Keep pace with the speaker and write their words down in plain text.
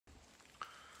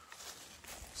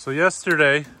So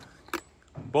yesterday,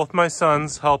 both my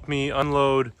sons helped me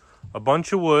unload a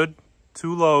bunch of wood,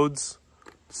 2 loads,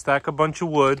 stack a bunch of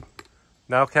wood.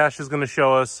 Now Cash is going to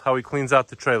show us how he cleans out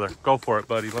the trailer. Go for it,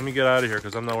 buddy. Let me get out of here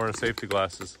because I'm not wearing safety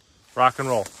glasses. Rock and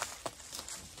roll.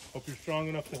 Hope you're strong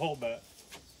enough to hold that.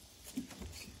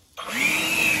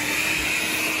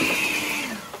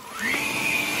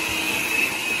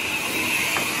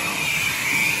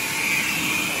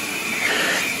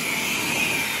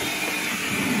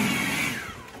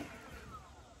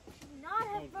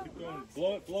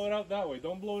 Blow it out that way.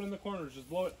 Don't blow it in the corners. Just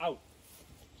blow it out.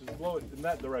 Just blow it in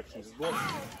that direction. Just blow it.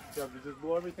 Yeah, just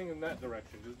blow everything in that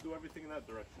direction. Just do everything in that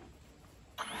direction.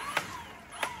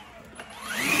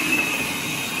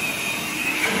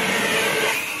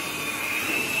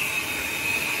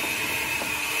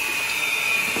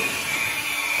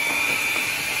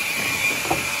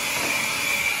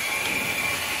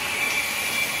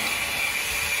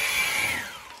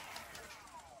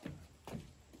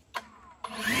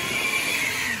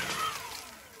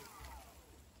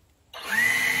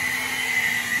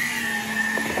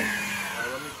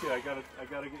 I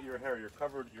gotta get your hair. You're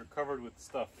covered with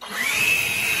stuff. Close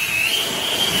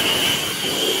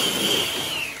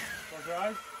your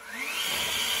eyes.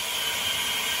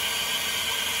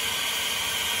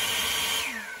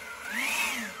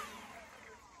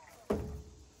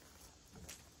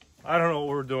 I don't know what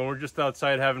we're doing. We're just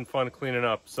outside having fun cleaning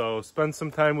up. So spend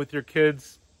some time with your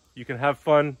kids. You can have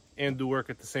fun and do work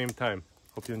at the same time.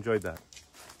 Hope you enjoyed that.